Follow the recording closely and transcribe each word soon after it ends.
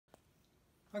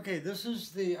Okay, this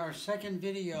is our second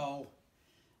video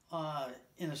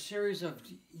in a series of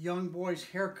young boys'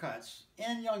 haircuts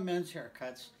and young men's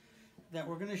haircuts that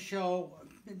we're going to show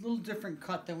a little different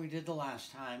cut than we did the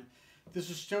last time. This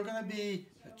is still going to be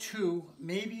a 2,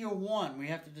 maybe a 1. We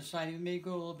have to decide. It may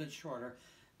go a little bit shorter.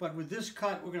 But with this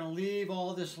cut, we're going to leave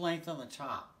all this length on the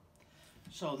top.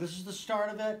 So this is the start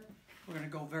of it. We're going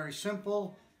to go very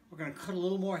simple. We're going to cut a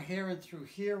little more hair in through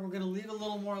here. We're going to leave a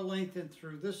little more length in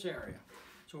through this area.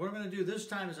 So what I'm going to do this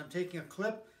time is I'm taking a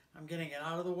clip, I'm getting it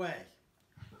out of the way.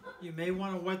 You may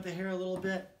want to wet the hair a little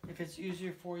bit if it's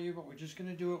easier for you, but we're just going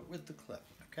to do it with the clip,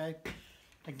 okay?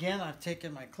 Again, I've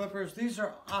taken my clippers. These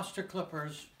are Oster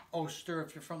clippers, Oster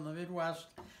if you're from the Midwest,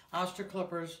 Oster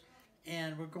clippers,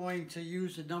 and we're going to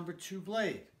use a number 2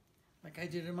 blade, like I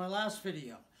did in my last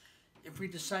video. If we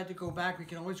decide to go back, we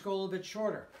can always go a little bit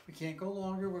shorter. We can't go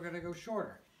longer, we're going to go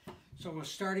shorter. So we'll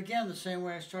start again the same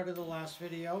way I started the last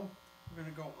video. We're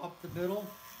going to go up the middle,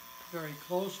 very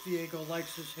close. Diego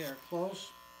likes his hair close.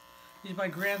 He's my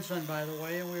grandson, by the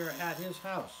way, and we were at his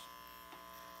house.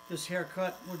 This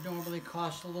haircut would normally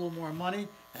cost a little more money.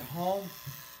 At home,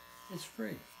 it's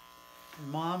free.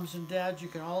 And moms and dads, you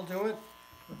can all do it.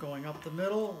 We're going up the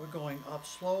middle. We're going up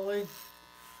slowly.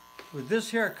 With this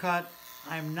haircut,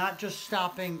 I'm not just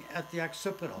stopping at the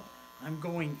occipital. I'm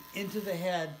going into the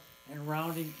head and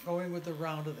rounding, going with the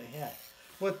round of the head.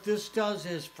 What this does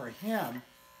is, for him,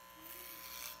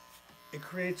 it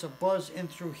creates a buzz in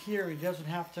through here. He doesn't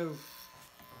have to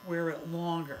wear it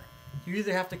longer. You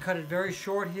either have to cut it very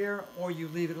short here, or you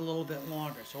leave it a little bit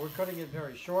longer. So we're cutting it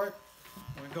very short,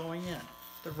 and we're going in.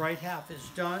 The right half is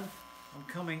done. I'm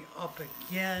coming up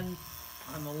again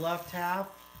on the left half,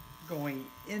 going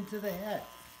into the head.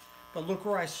 But look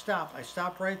where I stop. I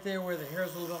stop right there where the hair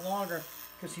is a little bit longer,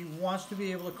 because he wants to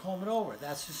be able to comb it over.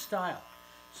 That's his style.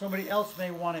 Somebody else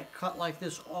may want it cut like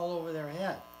this all over their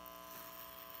head.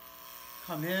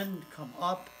 Come in, come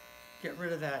up, get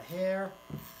rid of that hair.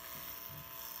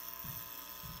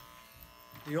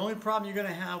 The only problem you're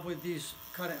going to have with these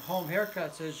cut-at-home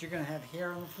haircuts is you're going to have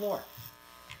hair on the floor.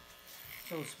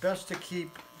 So it's best to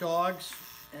keep dogs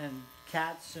and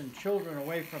cats and children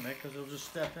away from it, because they'll just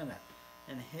step in it.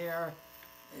 And hair,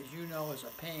 as you know, is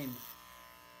a pain.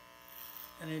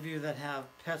 Any of you that have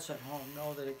pets at home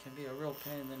know that it can be a real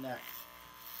pain in the neck.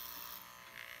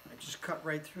 I just cut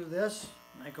right through this.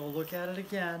 I go look at it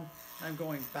again. I'm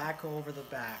going back over the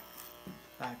back.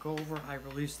 Back over, I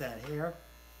release that hair.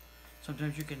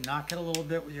 Sometimes you can knock it a little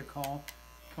bit with your comb,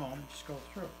 just go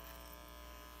through.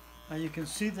 Now you can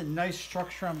see the nice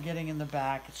structure I'm getting in the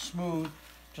back. It's smooth.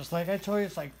 Just like I told you,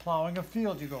 it's like plowing a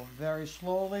field. You go very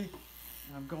slowly,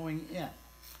 and I'm going in.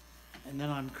 And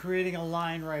then I'm creating a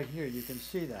line right here. You can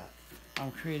see that. I'm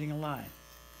creating a line.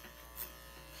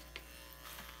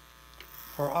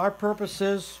 For our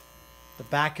purposes, the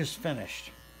back is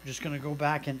finished. We're just going to go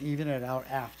back and even it out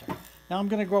after. Now I'm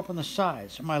going to go up on the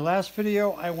sides. In my last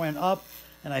video, I went up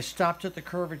and I stopped at the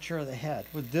curvature of the head.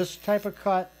 With this type of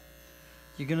cut,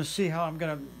 you're going to see how I'm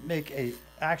going to make a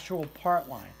actual part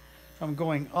line. So I'm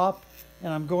going up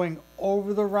and I'm going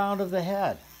over the round of the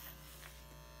head.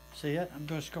 See it? I'm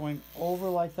just going over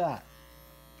like that.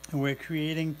 And we're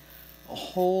creating a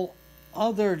whole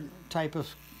other type of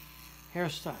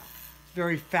hairstyle.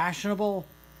 Very fashionable,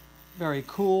 very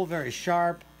cool, very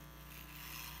sharp.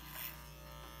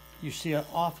 You see an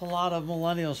awful lot of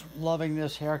millennials loving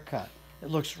this haircut.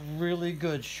 It looks really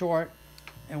good, short,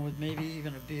 and with maybe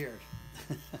even a beard.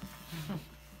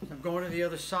 I'm going to the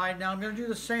other side now. I'm going to do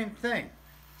the same thing.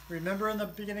 Remember in the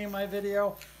beginning of my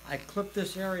video, I clipped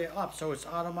this area up so it's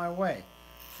out of my way.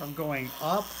 So I'm going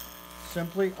up,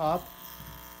 simply up,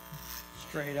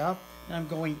 straight up, and I'm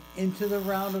going into the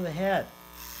round of the head.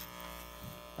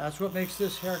 That's what makes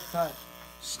this haircut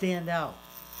stand out.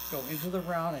 Go into the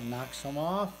round and knock some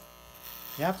off.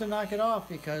 You have to knock it off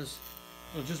because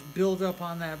it'll just build up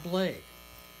on that blade.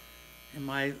 And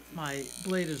my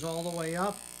blade is all the way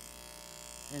up,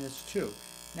 and it's 2.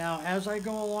 Now, as I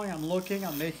go along, I'm looking,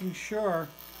 I'm making sure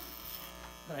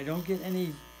that I don't get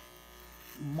any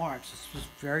marks. It's just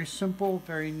very simple,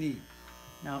 very neat.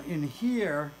 Now, in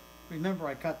here, remember,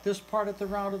 I cut this part at the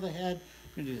round of the head.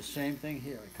 I'm going to do the same thing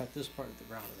here. I cut this part at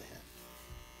the round of the head.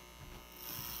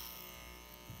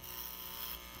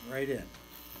 Right in.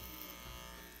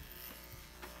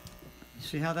 You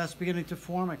see how that's beginning to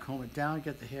form? I comb it down,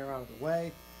 get the hair out of the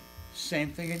way.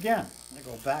 Same thing again. I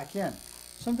go back in.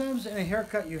 Sometimes in a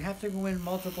haircut, you have to go in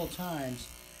multiple times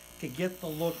to get the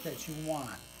look that you want.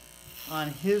 On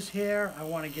his hair, I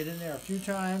want to get in there a few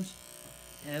times.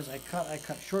 And as I cut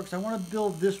short because I want to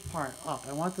build this part up.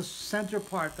 I want the center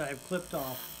part that I've clipped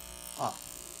off up.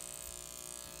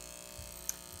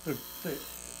 the, the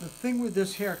thing with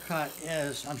this haircut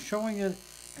is I'm showing it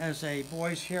as a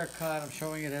boy's haircut, I'm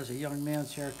showing it as a young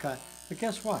man's haircut, but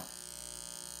guess what?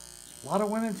 A lot of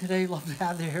women today love to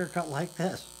have their haircut like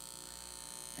this.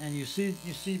 And you see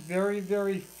very,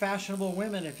 very fashionable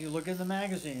women, if you look in the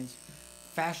magazines,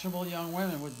 fashionable young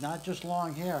women with not just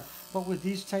long hair, but with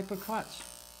these type of cuts.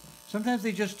 Sometimes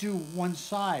they just do one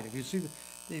side. If you see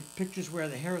the pictures where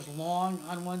the hair is long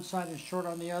on one side and short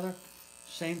on the other,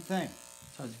 same thing.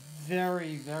 So it's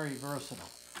very, very versatile.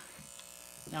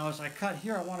 Now as I cut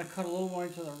here, I want to cut a little more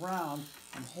into the round.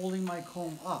 I'm holding my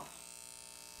comb up.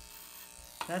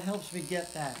 That helps me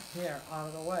get that hair out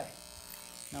of the way.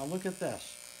 Now look at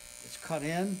this. It's cut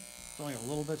in. It's only a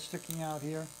little bit sticking out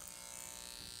here.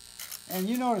 And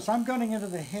you notice I'm cutting into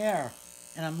the hair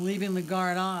and I'm leaving the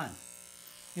guard on.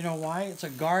 You know why? It's a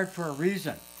guard for a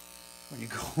reason. When you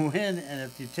go in and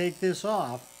if you take this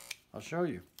off, I'll show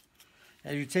you.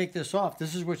 As you take this off,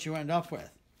 this is what you end up with.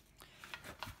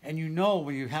 And you know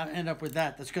when you end up with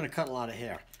that, that's going to cut a lot of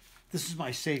hair. This is my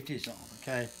safety zone,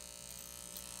 okay?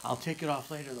 I'll take it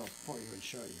off later though for you and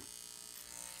show you.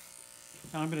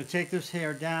 Now I'm going to take this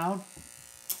hair down.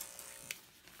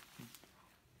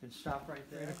 And stop right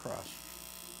there. Right across.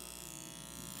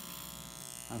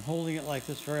 I'm holding it like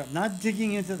this I'm not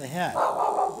digging into the head.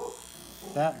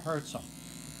 That hurts them.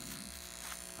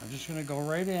 I'm just going to go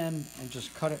right in and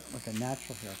just cut it like a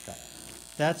natural haircut.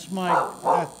 That's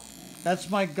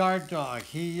my guard dog.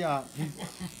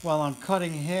 While I'm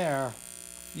cutting hair,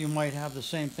 you might have the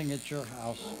same thing at your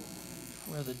house,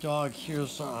 where the dog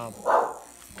hears a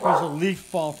leaf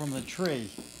fall from the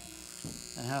tree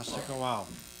and has to go out.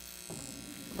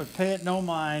 But pay it no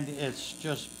mind, it's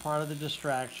just part of the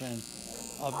distraction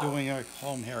of doing a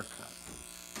home haircut.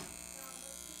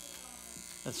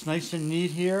 It's nice and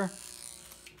neat here.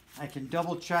 I can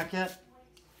double check it.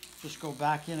 Just go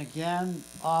back in again,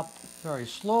 up very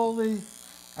slowly.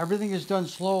 Everything is done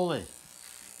slowly.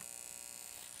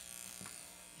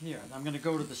 Here, I'm going to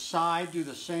go to the side, do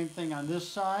the same thing on this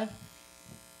side.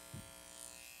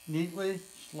 Neatly,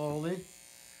 slowly.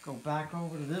 Go back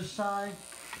over to this side.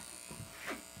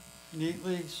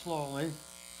 Neatly, slowly.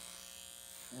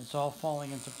 It's all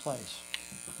falling into place.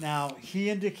 Now, he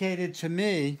indicated to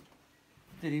me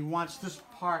that he wants this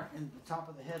part in the top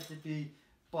of the head to be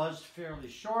buzzed fairly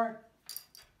short.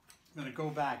 I'm going to go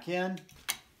back in.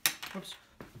 Whoops.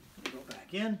 Go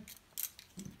back in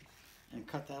and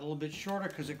cut that a little bit shorter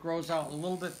because it grows out a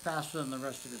little bit faster than the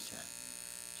rest of his head.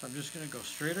 So I'm just going to go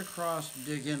straight across,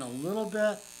 dig in a little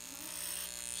bit.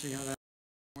 See how that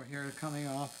more hair coming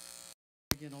off.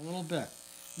 Dig in a little bit.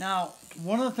 Now,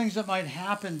 one of the things that might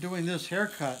happen doing this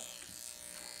haircut,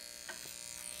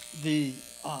 you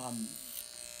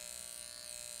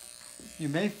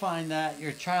may find that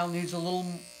your child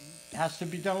has to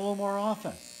be done a little more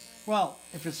often. Well,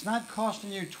 if it's not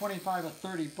costing you 25 or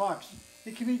 30 bucks,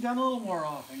 it can be done a little more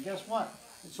often. Guess what?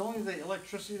 It's only the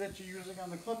electricity that you're using on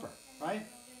the clipper, right?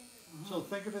 So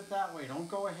think of it that way. Don't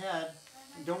go ahead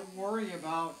and don't worry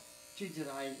about, gee, do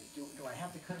I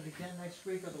have to cut it again next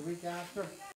week or the week after?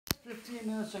 15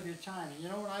 minutes of your time. And you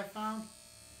know what I found?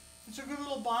 It's a good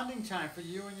little bonding time for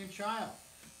you and your child.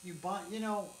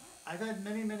 I've had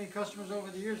many, many customers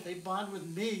over the years. They bond with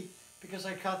me because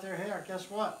I cut their hair. Guess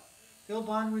what? They'll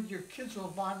bond with your kids, will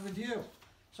bond with you.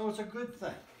 So it's a good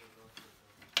thing.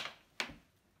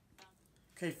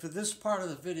 Okay, for this part of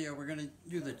the video, we're going to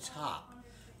do the top.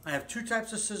 I have two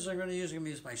types of scissors I'm going to use. I'm going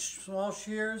to use my small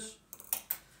shears,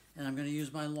 and I'm going to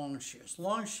use my long shears.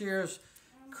 Long shears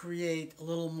create a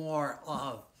little more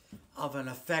of an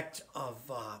effect of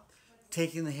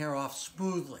taking the hair off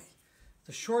smoothly.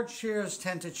 The short shears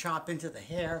tend to chop into the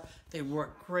hair. They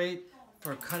work great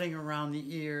for cutting around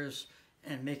the ears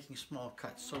and making small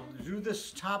cuts. So to do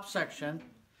this top section,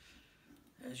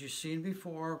 as you've seen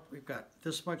before, we've got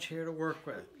this much hair to work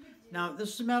with. Now,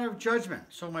 this is a matter of judgment.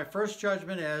 So my first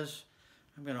judgment is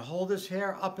I'm going to hold this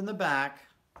hair up in the back.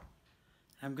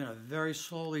 I'm going to very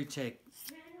slowly take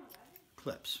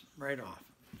clips right off.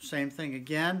 Same thing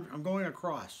again. I'm going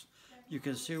across. You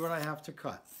can see what I have to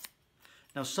cut.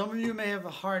 Now, some of you may have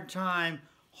a hard time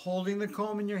holding the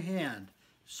comb in your hand.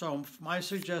 So my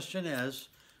suggestion is,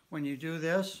 when you do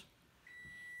this,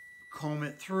 comb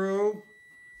it through.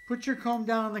 Put your comb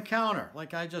down on the counter,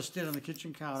 like I just did on the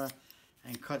kitchen counter,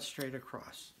 and cut straight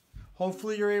across.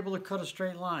 Hopefully you're able to cut a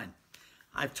straight line.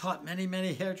 I've taught many,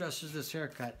 many hairdressers this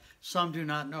haircut. Some do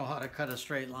not know how to cut a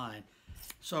straight line.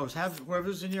 So have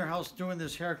whoever's in your house doing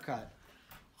this haircut,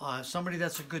 somebody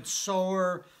that's a good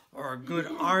sewer or a good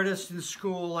artist in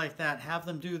school like that, have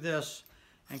them do this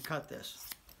and cut this.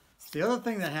 The other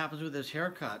thing that happens with this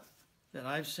haircut that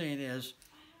I've seen is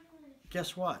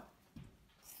guess what?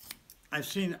 I've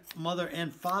seen mother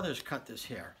and fathers cut this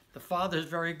hair. The father's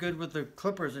very good with the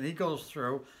clippers and he goes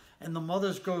through, and the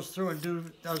mother's goes through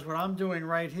and does what I'm doing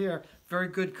right here. Very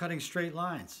good cutting straight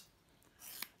lines.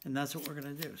 And that's what we're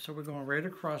gonna do. So we're going right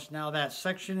across. Now that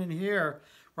section in here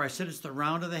where I said it's the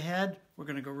round of the head, we're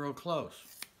gonna go real close.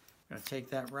 I'm gonna take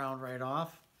that round right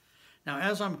off. Now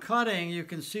as I'm cutting, you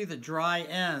can see the dry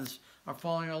ends are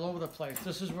falling all over the place.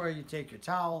 This is where you take your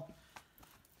towel,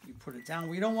 you put it down.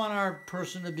 We don't want our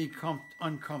person to be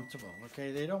uncomfortable,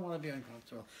 okay? They don't want to be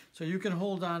uncomfortable. So you can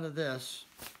hold on to this,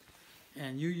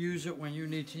 and you use it when you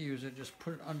need to use it. Just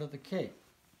put it under the cape.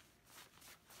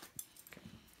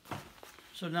 Okay.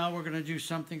 So now we're going to do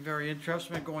something very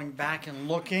interesting. We're going back and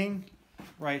looking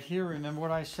right here. Remember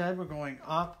what I said? We're going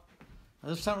up. Now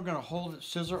this time we're going to hold it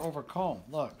scissor over comb.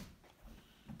 Look.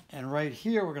 And right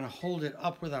here we're going to hold it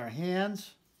up with our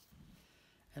hands.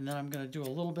 And then I'm going to do a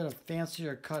little bit of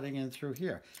fancier cutting in through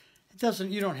here.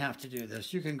 You don't have to do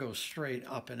this. You can go straight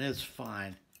up and it's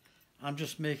fine. I'm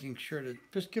just making sure to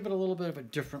just give it a little bit of a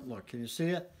different look. Can you see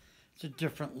it? It's a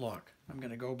different look. I'm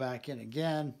going to go back in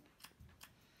again.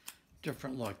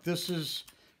 Different look. This is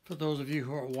for those of you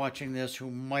who are watching this who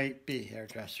might be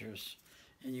hairdressers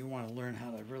and you want to learn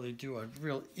how to really do a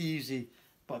real easy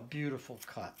but beautiful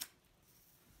cut.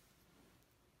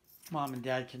 Mom and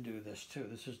Dad can do this too.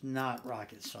 This is not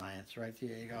rocket science, right?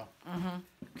 There you go.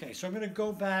 Okay, so I'm going to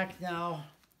go back now,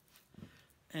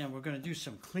 and we're going to do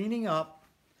some cleaning up.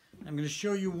 I'm going to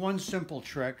show you one simple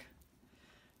trick.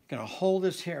 I'm going to hold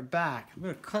his hair back. I'm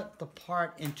going to cut the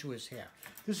part into his hair.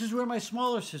 This is where my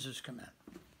smaller scissors come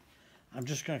in. I'm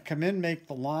just going to come in, make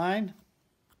the line.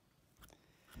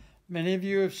 Many of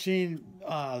you have seen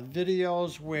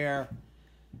videos where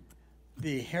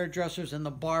the hairdressers and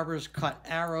the barbers cut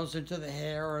arrows into the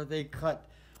hair, or they cut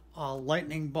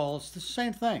lightning bolts. The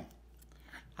same thing.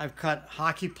 I've cut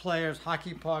hockey players,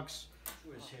 hockey pucks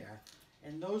to his hair.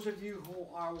 And those of you who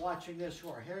are watching this who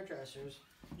are hairdressers,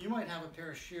 you might have a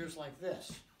pair of shears like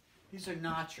this. These are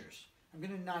notchers. I'm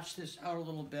going to notch this out a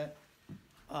little bit.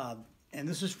 And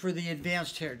this is for the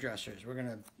advanced hairdressers. We're going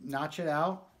to notch it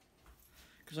out,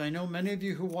 because I know many of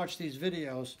you who watch these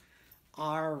videos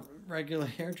are regular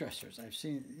hairdressers. I've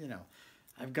seen,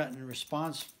 I've gotten a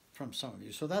response from some of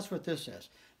you. So that's what this is.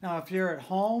 Now, if you're at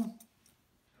home,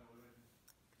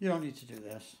 you don't need to do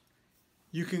this.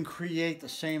 You can create the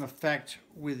same effect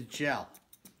with gel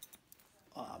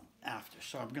after.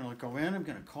 So I'm going to go in, I'm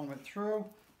going to comb it through,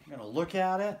 I'm going to look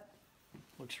at it.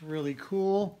 Looks really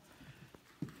cool.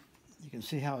 You can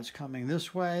see how it's coming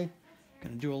this way. I'm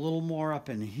going to do a little more up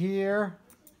in here,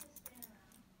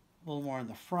 a little more in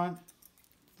the front.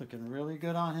 Looking really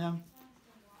good on him.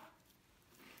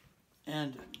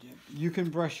 And you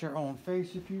can brush your own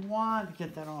face if you want.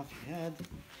 Get that off your head.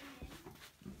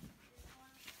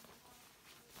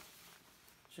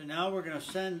 So now we're going to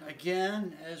send,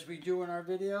 again, as we do in our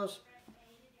videos,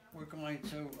 we're going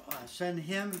to send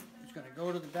him. He's going to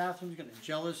go to the bathroom. He's going to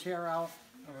gel his hair out.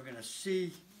 And we're going to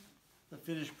see the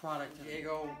finished product.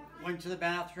 Diego went to the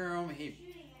bathroom. He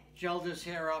gelled his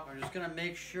hair up. I'm just going to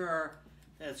make sure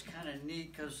that it's kind of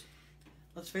neat, because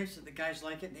let's face it, the guys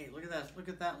like it neat. Look at that. Look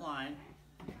at that line.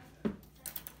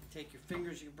 Take your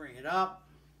fingers, you can bring it up.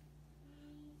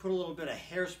 Put a little bit of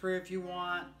hairspray if you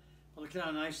want. Look at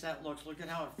how nice that looks. Look at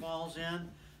how it falls in.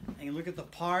 And you look at the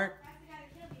part.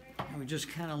 And we just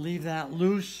kind of leave that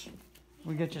loose.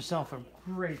 We get yourself a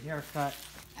great haircut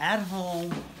at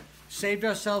home. Saved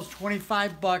ourselves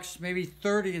 25 bucks, maybe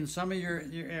 30 in some of your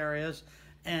areas.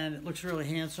 And it looks really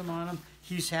handsome on him.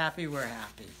 He's happy, we're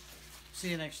happy. See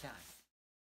you next time.